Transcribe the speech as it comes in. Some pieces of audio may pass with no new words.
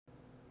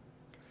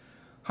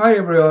Hi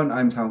everyone,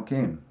 I'm Sang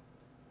Kim.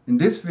 In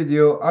this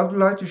video, I would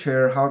like to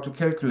share how to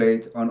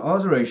calculate an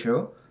odds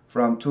ratio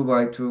from 2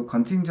 by 2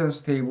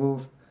 contingent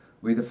table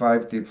with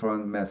 5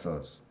 different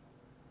methods.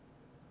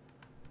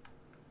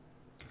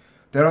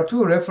 There are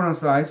two reference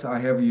sites I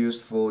have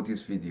used for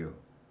this video.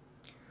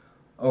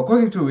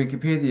 According to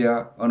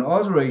Wikipedia, an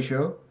odds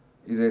ratio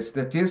is a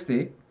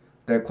statistic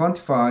that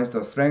quantifies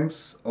the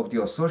strength of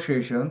the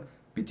association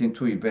between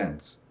two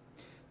events.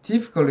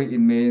 Typically, it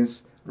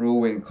means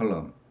row and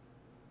column.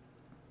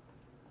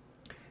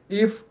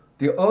 If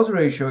the odds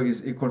ratio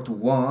is equal to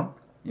 1,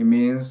 it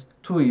means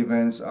two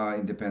events are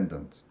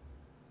independent.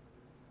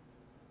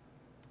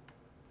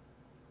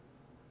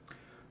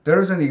 There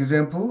is an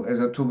example as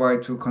a 2 by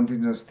 2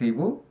 continuous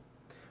table.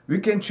 We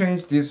can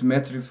change this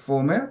matrix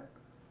format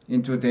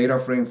into data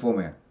frame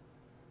format.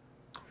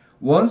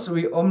 Once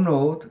we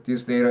upload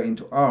this data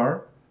into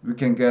R, we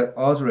can get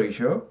odds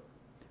ratio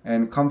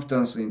and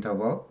confidence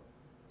interval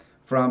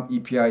from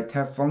EPI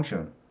tab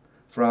function,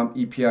 from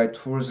EPI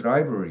tools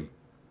library,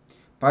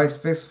 by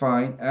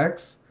specifying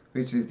X,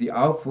 which is the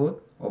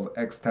output of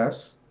X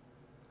tabs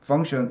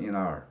function in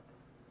R.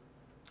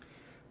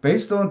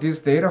 Based on this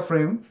data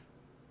frame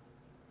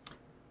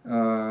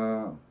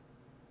from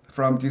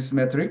this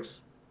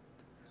matrix,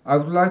 I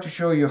would like to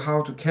show you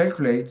how to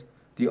calculate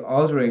the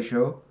odds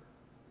ratio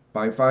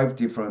by 5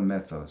 different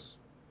methods.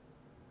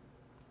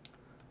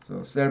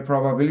 So cell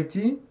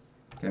probability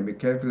can be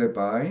calculated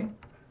by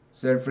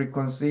cell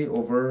frequency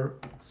over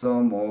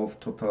sum of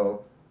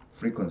total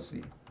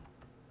frequency.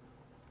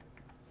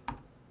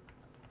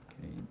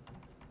 Okay.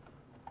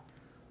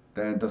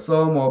 Then the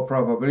sum of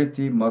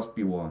probability must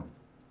be 1.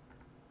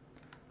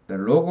 The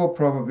log of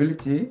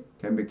probability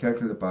can be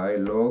calculated by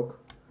log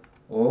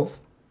of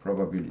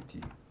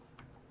probability.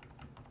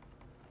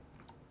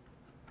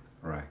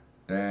 Right.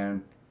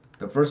 Then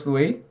the first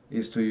way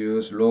is to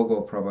use log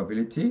of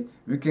probability.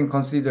 We can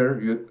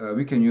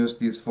use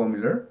this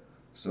formula.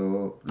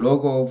 So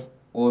log of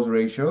odds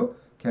ratio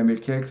can be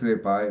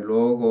calculated by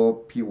log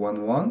of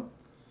P11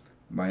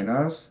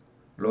 minus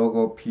log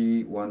of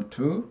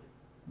P12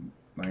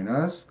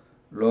 minus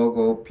log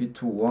of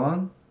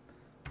P21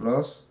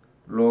 plus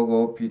log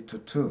of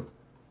P22.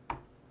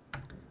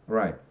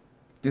 Right.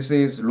 This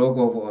is log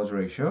of odds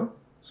ratio.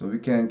 So we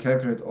can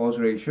calculate odds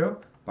ratio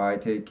by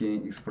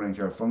taking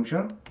exponential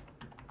function.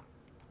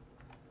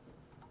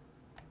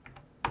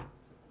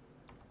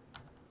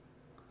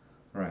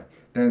 Right.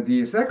 Then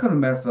the second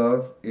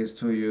method is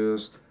to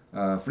use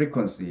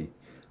frequency.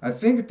 I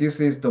think this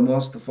is the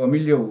most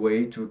familiar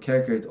way to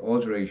calculate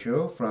odds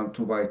ratio from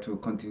 2 by 2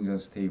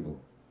 continuous table.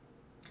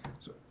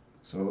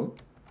 So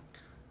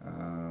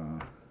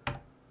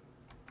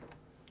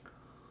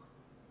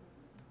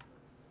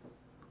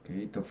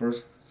okay, the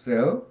first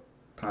cell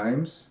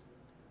times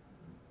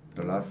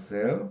the last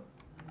cell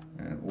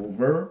and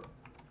over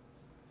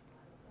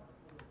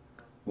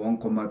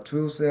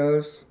 1,2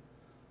 cells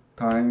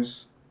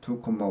times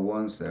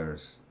 2,1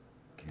 cells.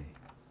 Okay,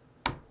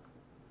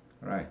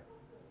 right.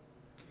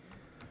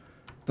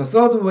 The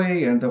third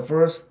way and the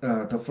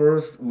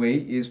first way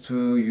is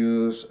to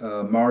use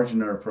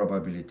marginal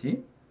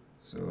probability.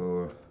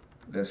 So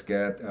let's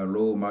get a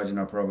low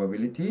marginal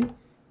probability.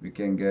 We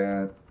can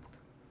get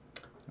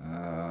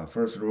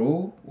first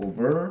row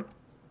over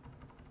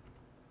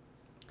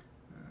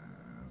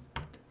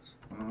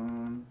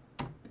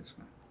this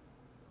one.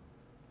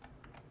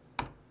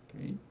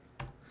 Okay,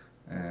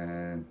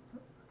 and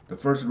the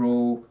first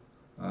row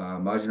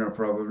marginal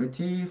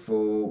probability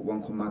for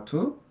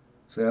 1,2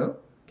 cell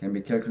can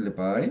be calculated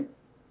by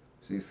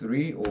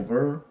C3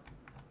 over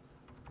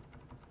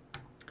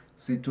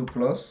C2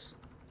 plus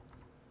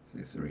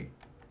C3.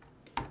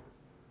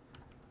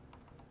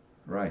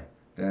 Right,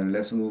 then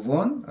let's move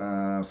on.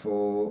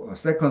 For a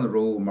second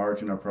row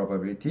marginal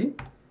probability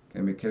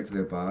can be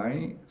calculated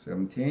by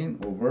 17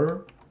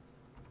 over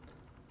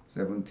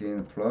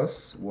 17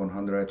 plus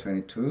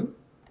 122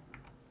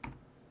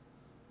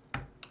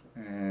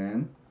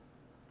 and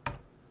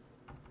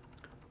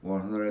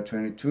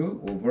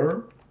 122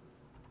 over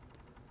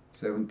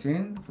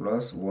 17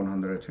 plus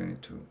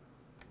 122.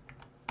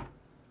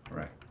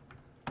 Right.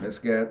 Let's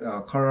get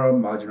a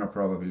column marginal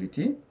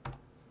probability.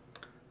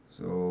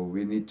 So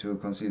we need to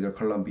consider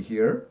column B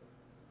here.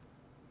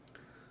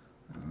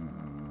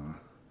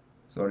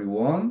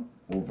 31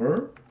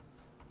 over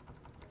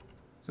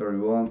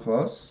 31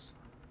 plus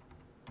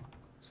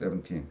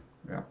 17.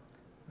 Yeah.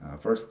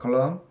 First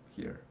column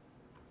here.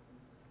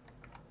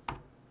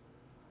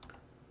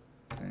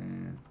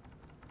 And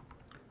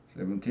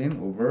 17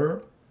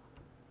 over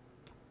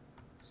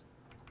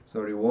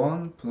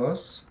 31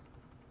 plus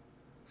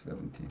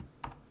 17.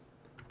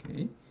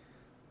 Okay.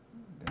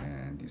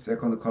 Then the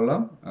second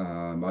column,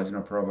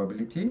 marginal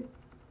probability,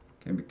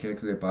 can be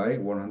calculated by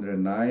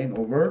 109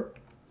 over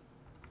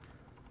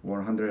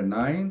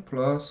 109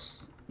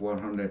 plus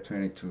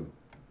 122.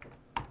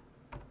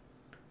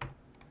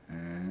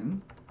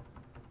 And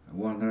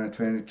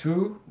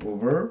 122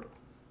 over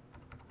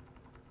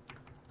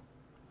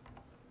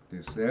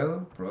this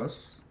cell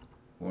plus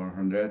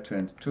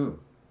 122.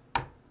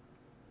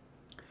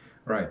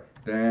 Right,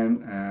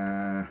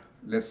 then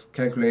let's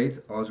calculate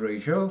odds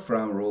ratio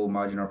from row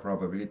marginal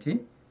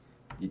probability.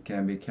 It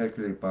can be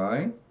calculated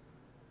by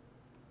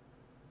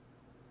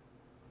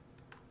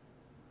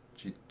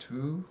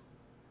G2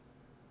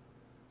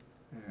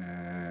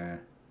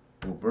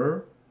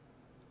 over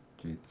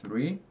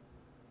G3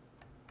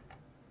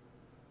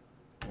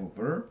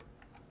 over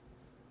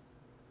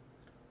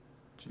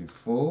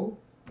G4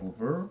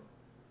 over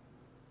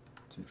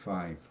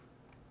G5.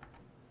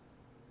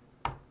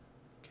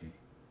 Okay.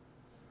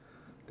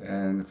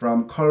 Then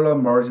from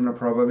column marginal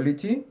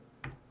probability,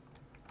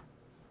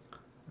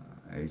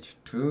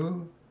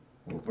 H2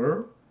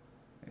 over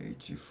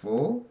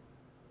H4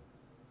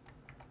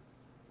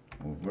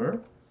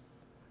 over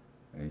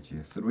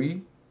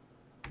H3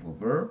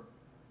 over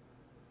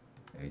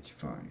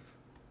H5.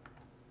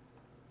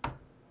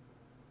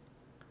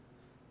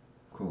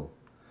 Cool.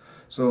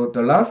 So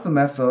the last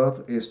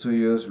method is to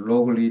use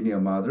log linear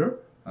model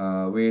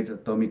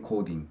with dummy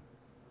coding.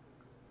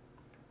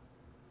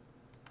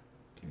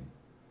 Okay.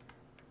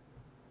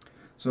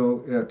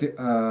 So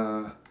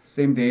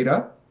same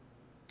data.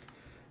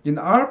 In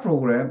our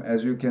program,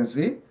 as you can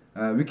see,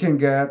 we can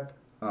get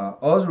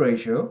odds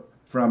ratio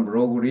from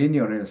log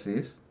linear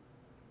analysis.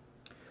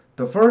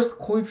 The first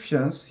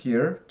coefficients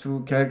here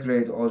to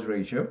calculate odds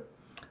ratio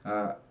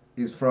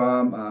is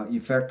from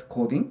effect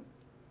coding.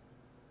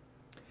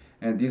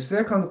 And the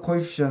second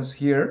coefficients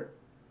here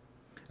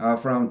are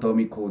from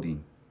dummy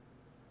coding.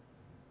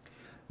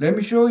 Let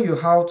me show you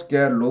how to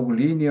get log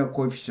linear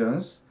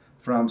coefficients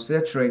from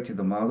saturated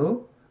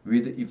model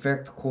with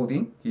effect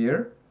coding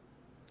here.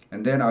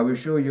 And then I will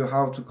show you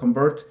how to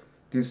convert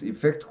these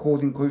effect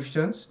coding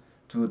coefficients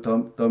to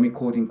dummy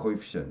coding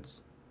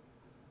coefficients.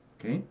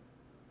 Okay.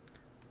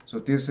 So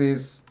this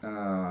is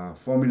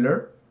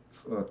formula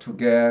to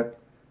get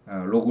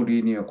log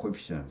linear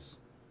coefficients.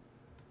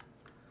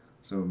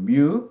 So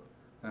mu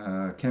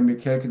can be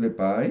calculated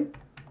by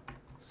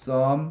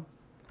sum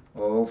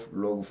of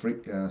log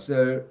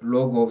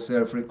of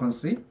cell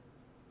frequency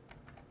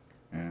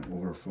and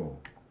over 4.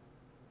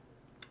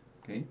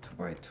 Okay, 2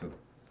 by 2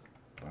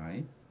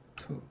 by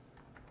 2.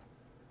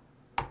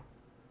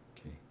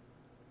 Okay.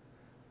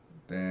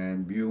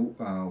 Then mu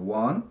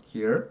 1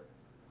 here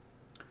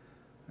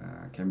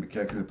can be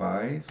calculated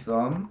by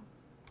sum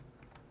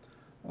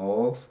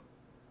of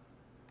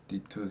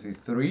d2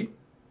 d3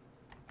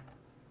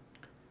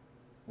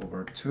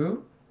 over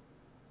 2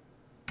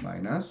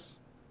 minus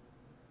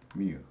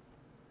mu.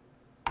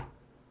 All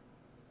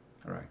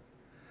right.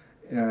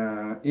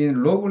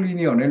 In log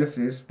linear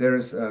analysis, there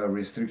is a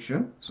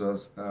restriction. So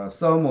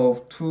sum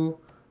of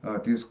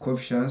these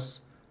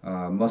coefficients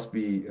must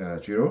be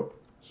 0.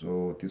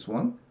 So this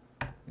one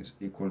is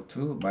equal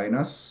to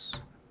minus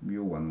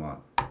mu 1 1.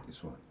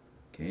 This one.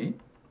 Okay.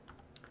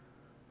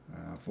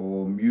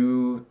 For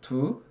mu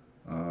 2,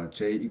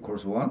 j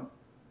equals 1.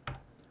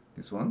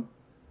 This one.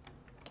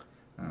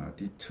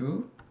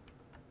 d2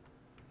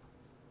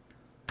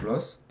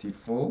 plus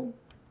d4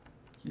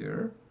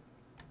 here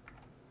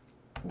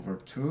over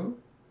 2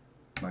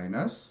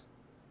 minus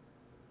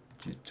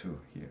g2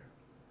 here.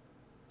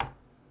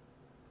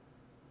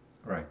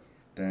 Right,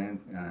 then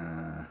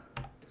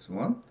this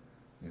one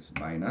is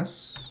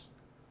minus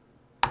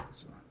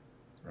this one.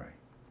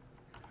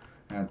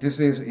 Right, this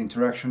is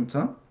interaction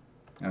term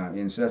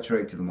in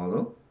saturated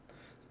model,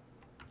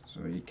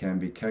 so it can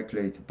be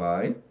calculated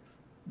by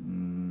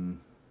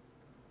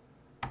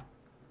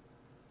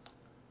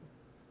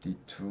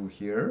d2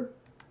 here,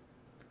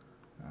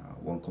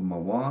 1 comma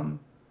 1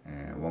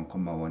 and 1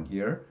 comma 1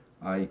 here,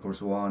 I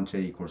equals 1,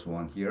 j equals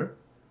 1 here,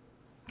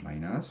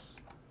 minus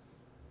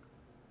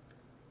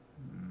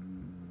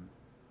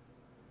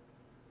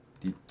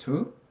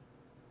d2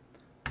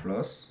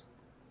 plus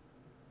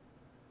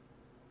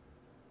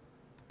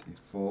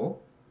d4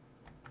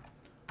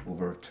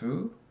 over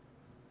 2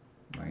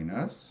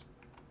 minus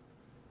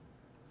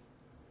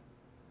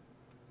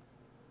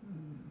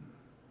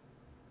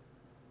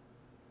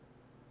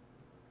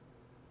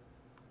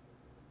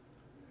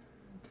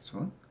this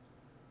one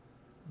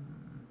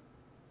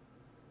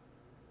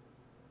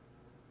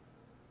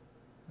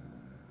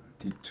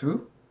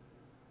d2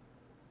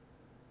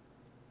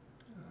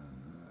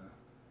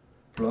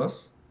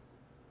 plus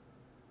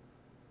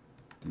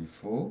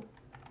d4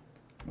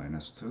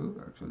 minus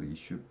 2, actually it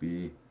should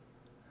be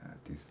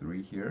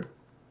d3 here,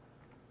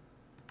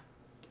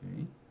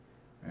 okay,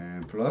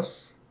 and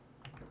plus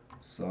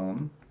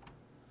sum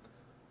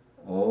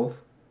of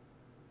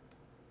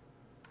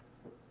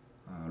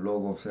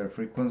log of cell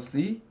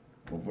frequency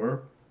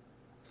over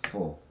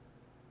 4,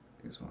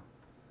 this one.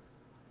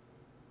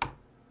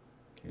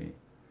 Okay,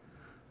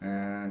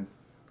 and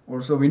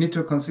also we need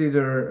to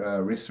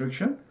consider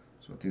restriction,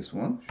 so this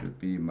one should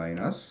be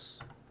minus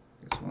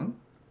this one,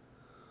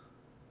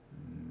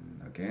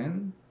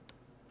 again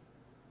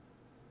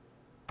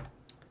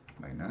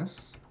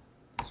minus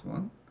this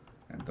one,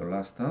 and the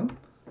last term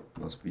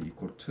must be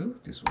equal to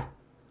this one.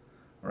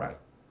 Right,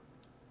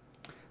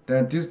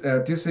 then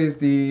this is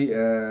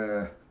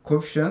the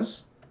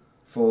coefficients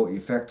for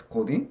effect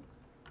coding.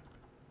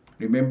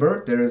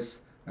 remember there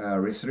is a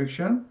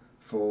restriction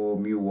for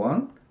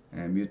mu1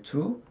 and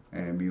mu2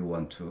 and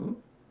mu12.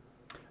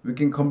 We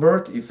can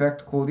convert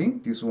effect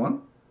coding, this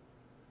one,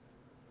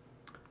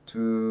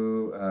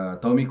 to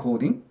dummy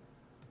coding.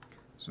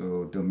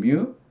 So the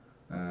mu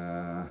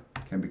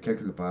can be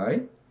calculated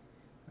by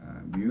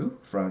mu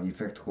from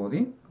effect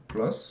coding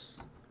plus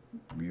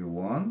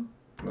mu1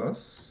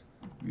 plus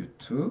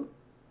mu2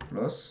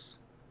 plus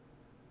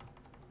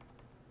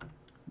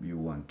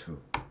mu12.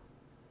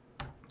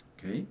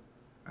 Okay,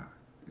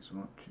 this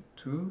one,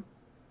 G2,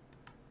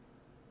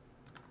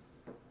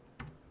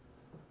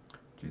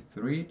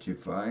 G3,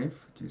 G5,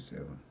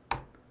 G7.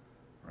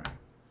 Right,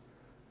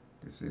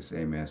 this is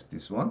same as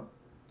this one.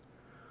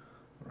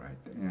 Right,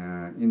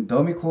 in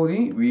dummy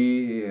coding,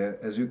 we,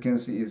 as you can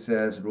see, it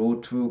says row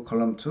 2,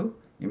 column 2.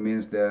 It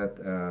means that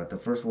the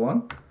first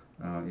one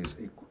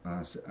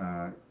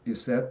is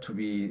set to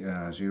be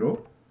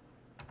 0.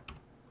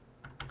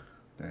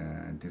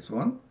 Then this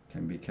one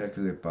can be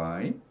calculated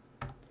by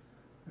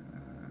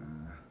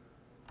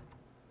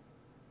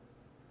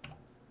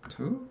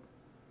 2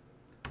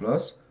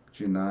 plus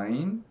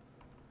G9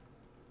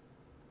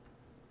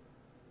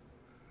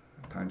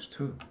 times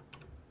 2.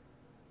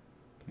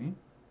 Okay,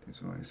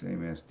 this one is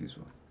same as this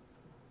one.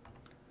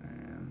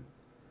 And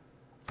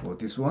for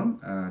this one,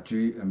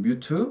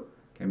 mu2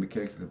 can be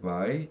calculated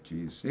by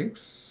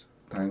G6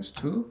 times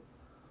 2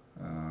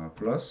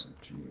 plus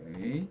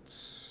G8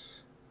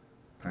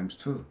 times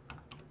 2.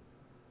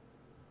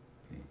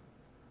 Okay,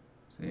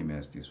 same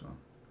as this one,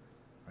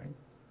 right?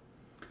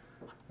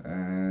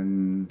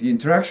 And the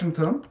interaction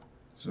term,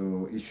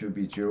 so it should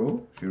be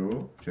 0,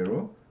 0,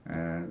 0,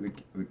 and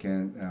we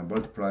can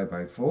multiply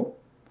by 4.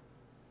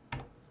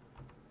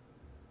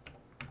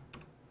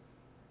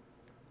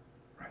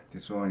 Right,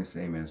 this one is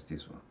same as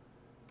this one.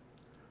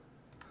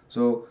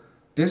 So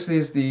this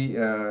is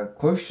the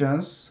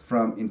coefficients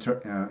from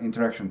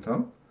interaction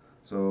term.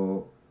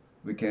 So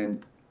we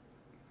can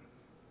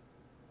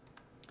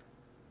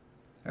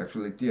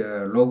actually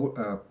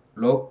the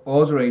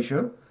odds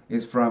ratio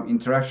is from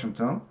interaction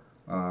term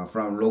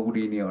from log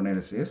linear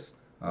analysis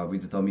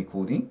with dummy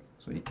coding.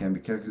 So it can be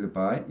calculated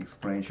by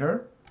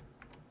exponential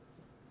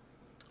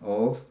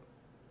of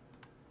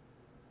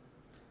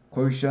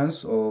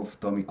coefficients of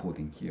dummy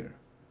coding here.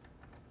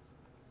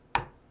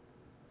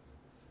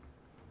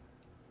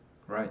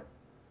 Right,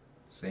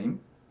 same.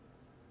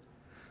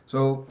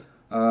 So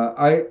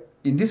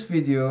in this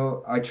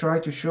video I try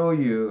to show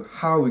you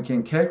how we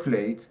can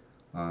calculate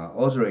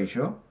odds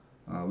ratio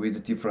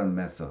with different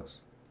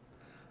methods.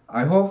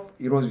 I hope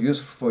it was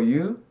useful for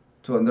you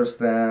to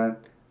understand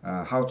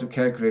how to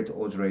calculate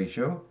odds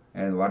ratio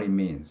and what it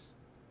means.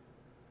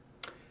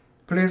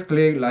 Please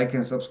click like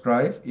and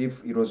subscribe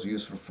if it was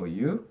useful for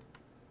you.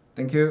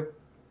 Thank you.